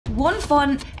One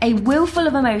font, a wheel full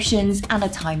of emotions, and a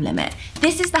time limit.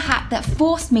 This is the hack that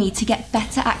forced me to get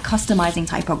better at customizing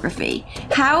typography.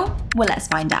 How? Well, let's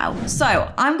find out.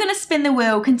 So I'm gonna spin the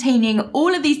wheel containing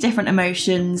all of these different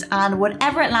emotions, and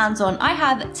whatever it lands on, I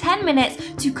have 10 minutes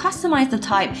to customize the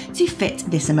type to fit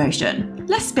this emotion.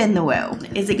 Let's spin the wheel.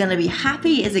 Is it gonna be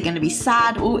happy? Is it gonna be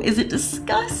sad? Or is it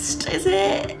disgust?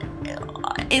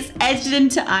 It's edged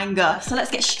into anger. So let's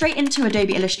get straight into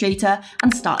Adobe Illustrator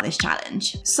and start this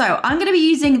challenge. So I'm gonna be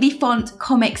using the font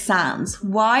Comic Sans.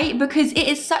 Why? Because it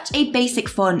is such a basic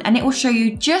font and it will show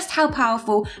you just how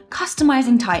powerful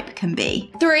customizing type can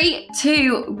be. 3,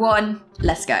 2, 1.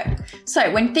 Let's go.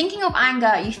 So when thinking of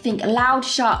anger, you think loud,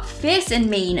 sharp, fierce, and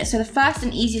mean. So the first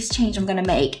and easiest change I'm gonna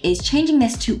make is changing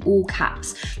this to all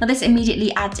caps. Now this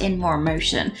immediately adds in more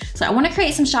emotion. So I wanna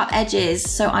create some sharp edges.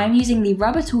 So I'm using the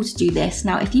rubber tool to do this.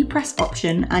 Now, if you press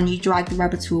Option and you drag the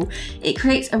rubber tool, it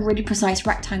creates a really precise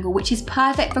rectangle, which is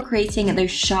perfect for creating those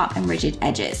sharp and rigid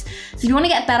edges. So if you wanna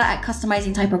get better at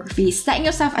customizing typography, setting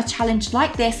yourself a challenge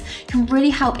like this can really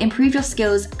help improve your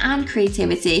skills and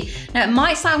creativity. Now, it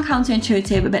might sound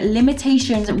counterintuitive, but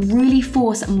limitations really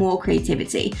force more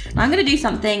creativity. Now I'm gonna do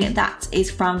something that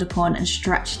is frowned upon and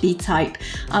stretch the type.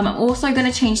 I'm also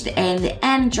gonna change the A and the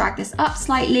N, drag this up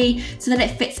slightly so that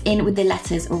it fits in with the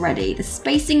letters already. The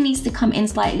spacing needs to come in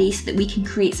slightly so that we can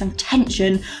create some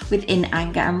tension within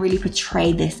anger and really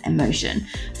portray this emotion.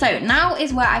 So now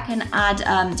is where I can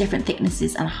add different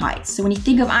thicknesses and heights. So when you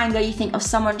think of anger, you think of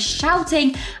someone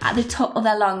shouting at the top of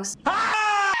their lungs.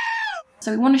 So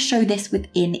we want to show this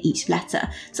within each letter.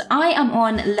 So I am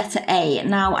on letter A.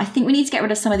 Now I think we need to get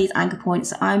rid of some of these anchor points.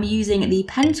 So I'm using the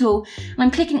pen tool and I'm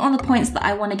clicking on the points that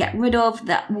I want to get rid of.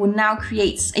 That will now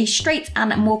create a straight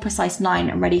and more precise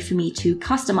line ready for me to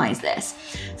customize this.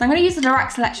 So I'm going to use the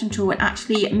direct selection tool and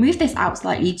actually move this out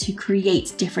slightly to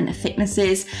create different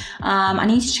thicknesses. I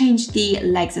need to change the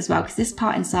legs as well because this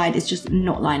part inside is just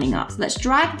not lining up. So let's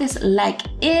drag this leg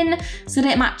in so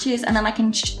that it matches, and then I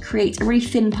can create a really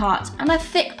thin part and a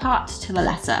thick part to the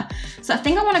letter. So I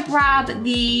think I want to grab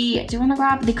the,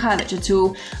 curvature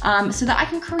tool so that I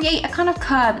can create a kind of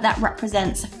curve that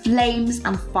represents flames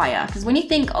and fire. Because when you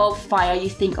think of fire, you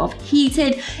think of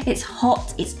heated, it's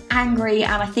hot, it's angry,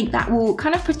 and I think that will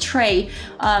kind of portray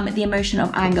the emotion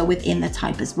of anger within the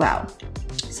type as well.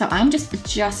 So I'm just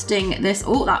adjusting this.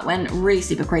 Oh, that went really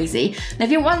super crazy. Now,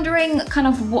 if you're wondering kind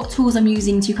of what tools I'm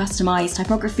using to customize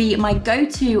typography, my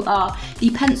go-to are the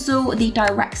pencil, the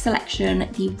direct selection,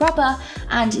 the rubber,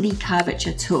 and the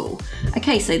curvature tool.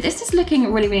 Okay, so this is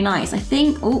looking really, really nice. I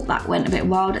think, oh, that went a bit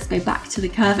wild. Let's go back to the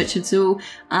curvature tool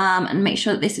and make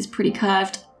sure that this is pretty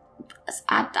curved. Let's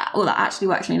add that. Oh, that actually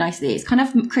works really nicely. It's kind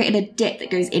of created a dip that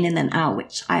goes in and then out,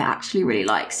 which I actually really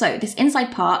like. So this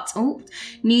inside part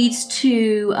needs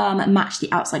to match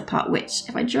the outside part, which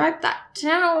if I drag that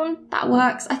down, that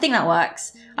works. I think that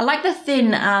works. I like the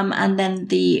thin and then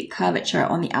the curvature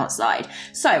on the outside.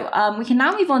 So we can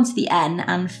now move on to the N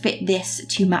and fit this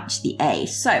to match the A.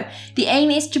 So the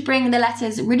aim is to bring the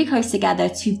letters really close together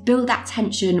to build that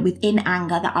tension within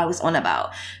anger that I was on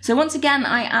about. So once again,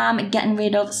 I am getting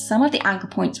rid of some of the anchor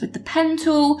points with the pen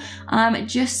tool,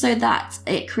 just so that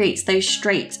it creates those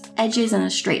straight edges and a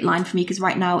straight line for me, because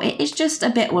right now it is just a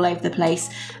bit all over the place.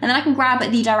 And then I can grab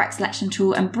the direct selection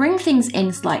tool and bring things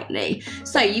in slightly.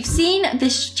 So you've seen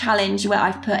this challenge where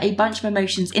I've put a bunch of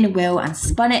emotions in a wheel and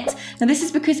spun it. Now this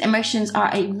is because emotions are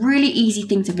a really easy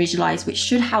thing to visualize, which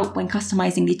should help when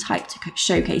customizing the type to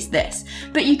showcase this.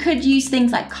 But you could use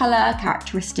things like color,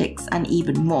 characteristics, and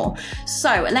even more.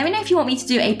 So let me know if you want me to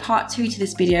do a part 2 to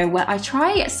this video where I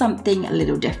try something a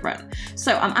little different.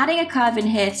 So I'm adding a curve in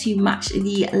here to match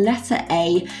the letter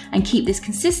A and keep this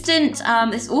consistent.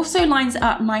 This also lines it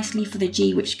up nicely for the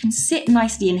G, which can sit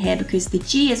nicely in here because the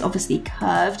G is obviously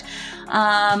curved.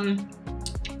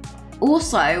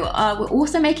 We're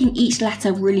also making each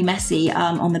letter really messy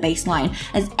on the baseline,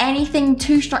 as anything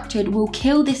too structured will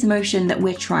kill this emotion that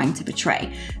we're trying to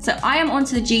portray. So I am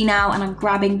onto the G now and I'm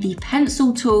grabbing the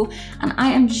pencil tool and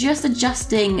I am just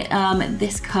adjusting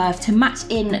this curve to match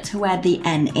in to where the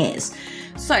N is.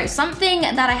 So something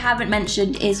that I haven't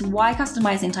mentioned is why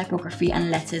customizing typography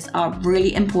and letters are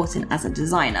really important as a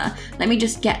designer. Let me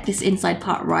just get this inside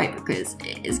part right because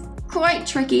it is quite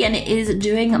tricky and it is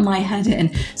doing my head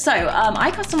in. So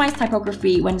I customize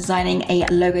typography when designing a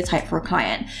logo type for a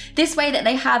client. This way that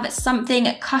they have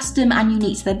something custom and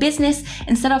unique to their business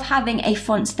instead of having a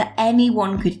font that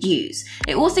anyone could use.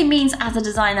 It also means as a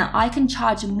designer, I can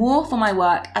charge more for my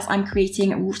work as I'm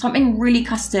creating something really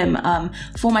custom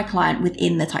for my client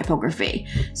within the typography.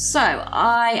 So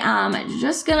I am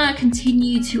just gonna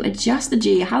continue to adjust the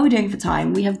G. How are we doing for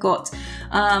time? We have got,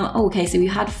 okay, so we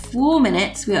had 4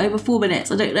 minutes. We're over 4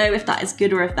 minutes. I don't know if that is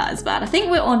good or if that is bad. I think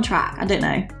we're on track. I don't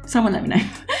know. Someone let me know.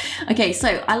 Okay,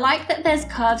 so I like that there's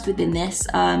curves within this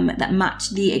that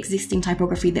match the existing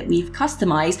typography that we've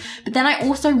customized, but then I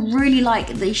also really like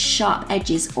the sharp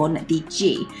edges on the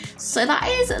G. So that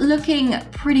is looking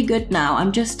pretty good now.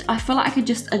 I feel like I could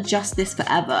just adjust this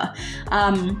forever.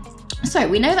 So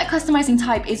we know that customizing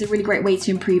type is a really great way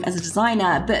to improve as a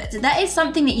designer, but there is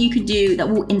something that you could do that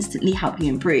will instantly help you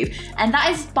improve. And that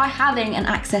is by having an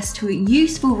access to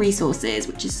useful resources,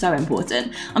 which is so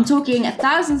important. I'm talking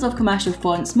thousands of commercial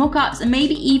fonts, mockups, and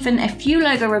maybe even a few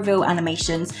logo reveal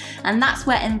animations. And that's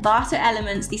where Envato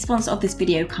Elements, the sponsor of this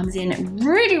video, comes in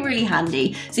really, really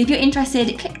handy. So if you're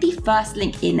interested, click the first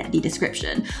link in the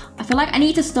description. I feel like I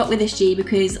need to stop with this G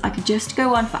because I could just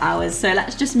go on for hours. So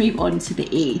let's just move on to the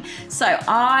E. So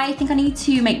I think I need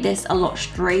to make this a lot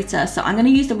straighter. So I'm going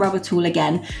to use the rubber tool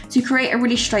again to create a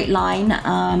really straight line.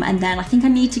 And then I think I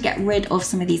need to get rid of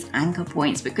some of these anchor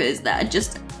points because they're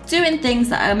just doing things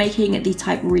that are making the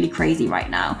type really crazy right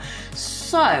now.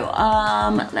 So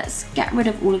let's get rid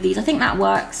of all of these. I think that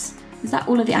works. Is that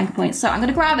all of the anchor points? So I'm going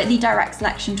to grab the direct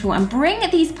selection tool and bring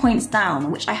these points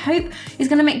down, which I hope is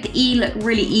going to make the E look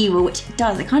really evil, which it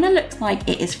does. It kind of looks like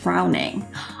it is frowning.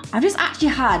 I've just actually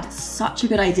had such a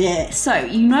good idea. So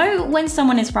you know when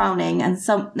someone is frowning and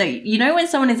you know when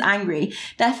someone is angry,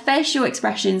 their facial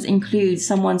expressions include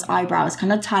someone's eyebrows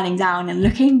kind of turning down and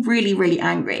looking really, really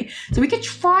angry. So we could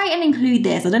try and include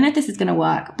this. I don't know if this is gonna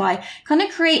work, by kind of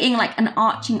creating like an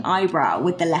arching eyebrow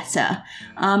with the letter.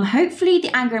 Hopefully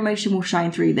the anger emotion will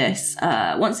shine through this.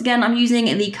 Once again, I'm using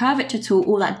the curvature tool.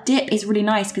 All that dip is really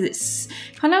nice because it's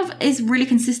kind of is really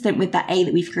consistent with that A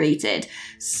that we've created.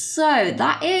 So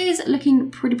that is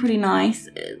looking pretty nice.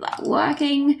 Is that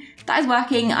working? That is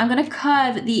working. I'm going to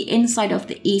curve the inside of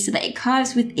the E so that it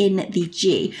curves within the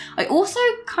G. I also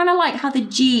kind of like how the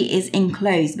G is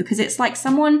enclosed because it's like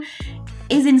someone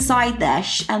is inside there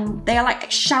and they are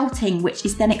like shouting, which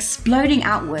is then exploding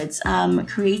outwards,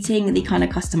 creating the kind of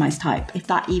customized type, if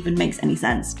that even makes any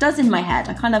sense. It does in my head.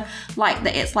 I kind of like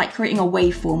that it's like creating a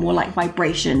waveform or like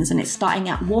vibrations and it's starting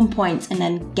at one point and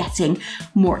then getting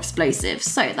more explosive.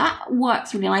 So that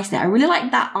works really nicely. I really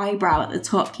like that eyebrow at the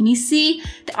top. Can you see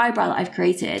the eyebrow that I've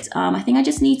created? I think I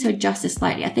just need to adjust this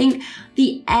slightly. I think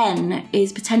the N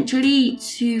is potentially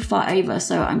too far over,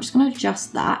 so I'm just going to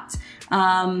adjust that.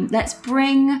 Let's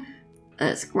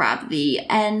grab the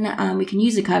N. We can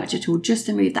use the curvature tool just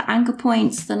to move the anchor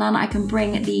points. Then I can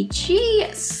bring the G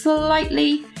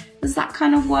slightly. Does that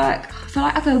kind of work? I feel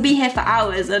like I could be here for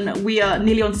hours and we are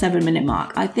nearly on 7-minute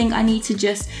mark. I think I need to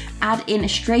just add in a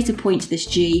straighter point to this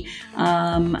G.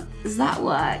 Does that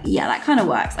work? Yeah, that kind of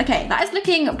works. Okay, that is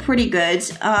looking pretty good.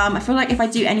 I feel like if I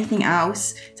do anything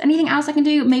else, is there anything else I can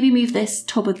do? Maybe move this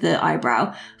top of the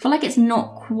eyebrow. I feel like it's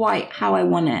not quite how I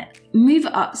want it. Move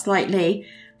it up slightly.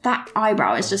 That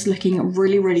eyebrow is just looking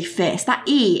really, really fierce. That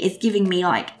E is giving me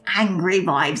like angry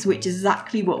vibes, which is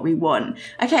exactly what we want.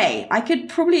 Okay, I could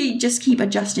probably just keep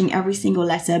adjusting every single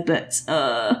letter, but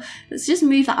let's just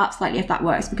move that up slightly if that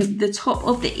works, because the top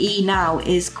of the E now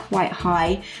is quite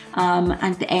high,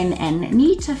 and the N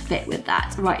need to fit with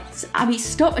that. Right, Abby,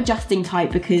 stop adjusting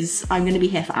type because I'm gonna be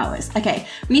here for hours. Okay,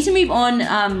 we need to move on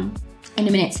in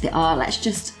a minute to the R. Let's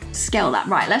just scale that.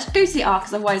 Right, let's go to the R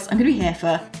because otherwise I'm gonna be here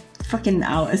for freaking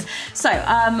hours. So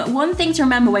one thing to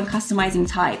remember when customizing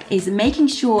type is making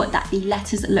sure that the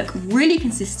letters look really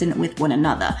consistent with one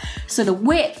another. So the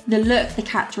width, the look, the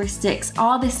characteristics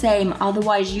are the same,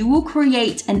 otherwise you will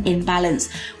create an imbalance,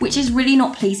 which is really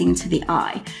not pleasing to the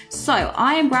eye. So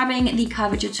I am grabbing the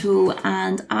curvature tool,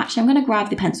 and actually I'm going to grab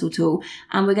the pencil tool,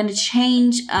 and we're going to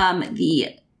change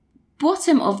the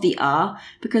bottom of the R,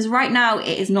 because right now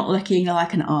it is not looking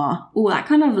like an R. Oh, that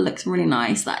kind of looks really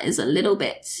nice. That is a little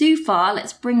bit too far.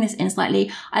 Let's bring this in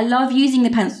slightly. I love using the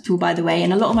pencil tool, by the way.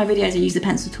 In a lot of my videos, I use the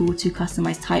pencil tool to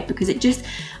customize type because it just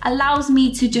allows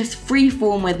me to just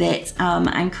freeform with it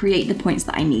and create the points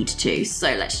that I need to.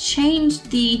 So let's change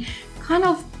the kind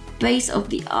of base of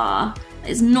the R.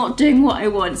 It's not doing what I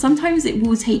want. Sometimes it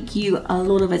will take you a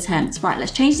lot of attempts. Right,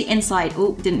 let's change the inside.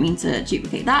 Oh, didn't mean to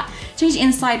duplicate that. Change the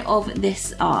inside of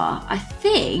this R. I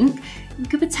think we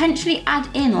could potentially add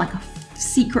in like a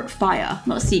secret fire.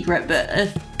 Not secret, but a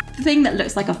thing that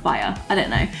looks like a fire. I don't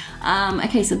know.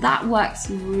 Okay, so that works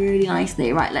really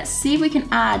nicely. Right, let's see if we can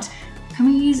add, can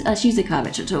we use, let's use the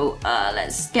curvature tool.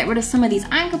 Let's get rid of some of these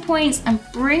anchor points and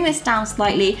bring this down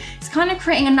slightly. It's kind of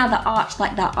creating another arch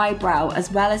like that eyebrow, as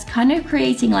well as kind of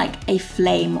creating like a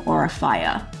flame or a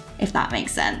fire, if that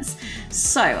makes sense.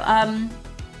 So,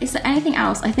 is there anything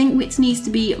else? I think it needs to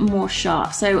be more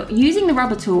sharp. So using the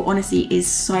rubber tool, honestly, is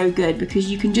so good because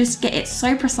you can just get it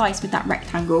so precise with that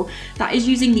rectangle. That is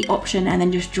using the option and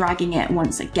then just dragging it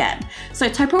once again. So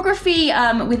typography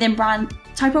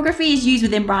Typography is used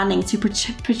within branding to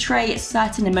portray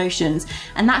certain emotions,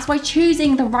 and that's why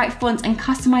choosing the right font and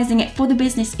customizing it for the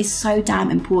business is so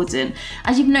damn important.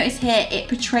 As you've noticed here, it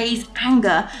portrays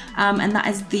anger, and that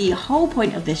is the whole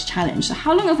point of this challenge. So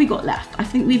how long have we got left? I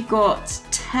think we've got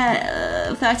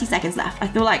 30 seconds left. I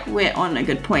feel like we're on a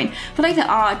good point. I feel like the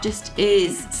art just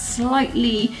is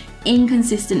slightly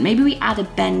inconsistent. Maybe we add a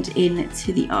bend in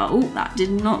to the art. Oh, that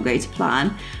did not go to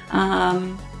plan.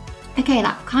 Okay,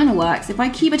 that kind of works. If I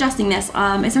keep adjusting this,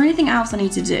 is there anything else I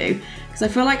need to do? Because I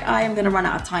feel like I am gonna run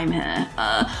out of time here.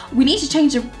 We need to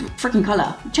change the freaking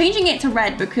color. Changing it to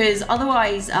red, because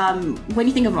otherwise, when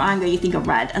you think of anger, you think of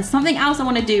red. And something else I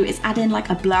wanna do is add in like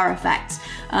a blur effect.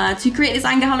 To create this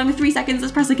anger, how long? 3 seconds,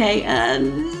 let's press OK,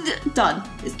 and done.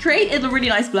 It's created a really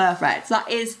nice blur effect. So that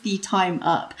is the time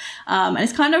up. And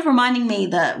it's kind of reminding me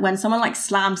that when someone like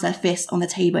slams their fist on the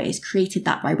table, it's created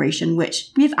that vibration,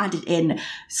 which we've added in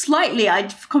slightly. I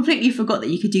completely forgot that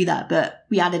you could do that, but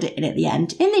we added it in at the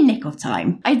end in the nick of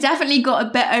time. I definitely got a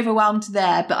bit overwhelmed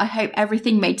there, but I hope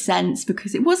everything made sense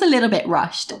because it was a little bit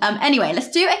rushed. Anyway, let's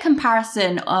do a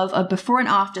comparison of a before and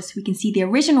after so we can see the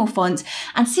original font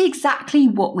and see exactly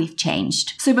what we've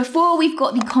changed. So before, we've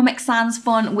got the Comic Sans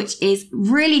font, which is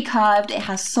really curved. It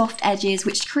has soft edges,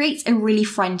 which creates a really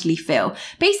friendly feel.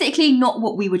 Basically not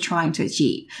what we were trying to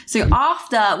achieve. So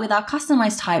after, with our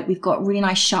customized type, we've got really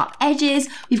nice sharp edges.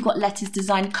 We've got letters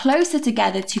designed closer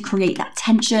together to create that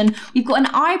tension. We've got an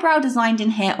eyebrow designed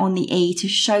in here on the E to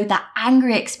show that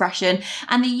angry expression,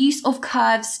 and the use of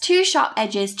curves to sharp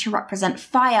edges to represent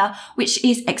fire, which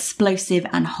is explosive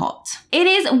and hot. It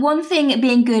is one thing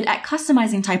being good at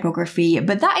customizing typography,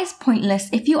 but that is pointless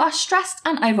if you are stressed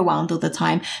and overwhelmed all the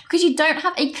time because you don't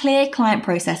have a clear client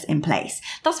process in place.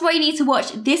 That's why you need to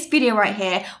watch this video right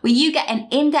here, where you get an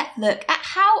in-depth look at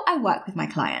how I work with my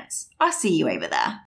clients. I'll see you over there.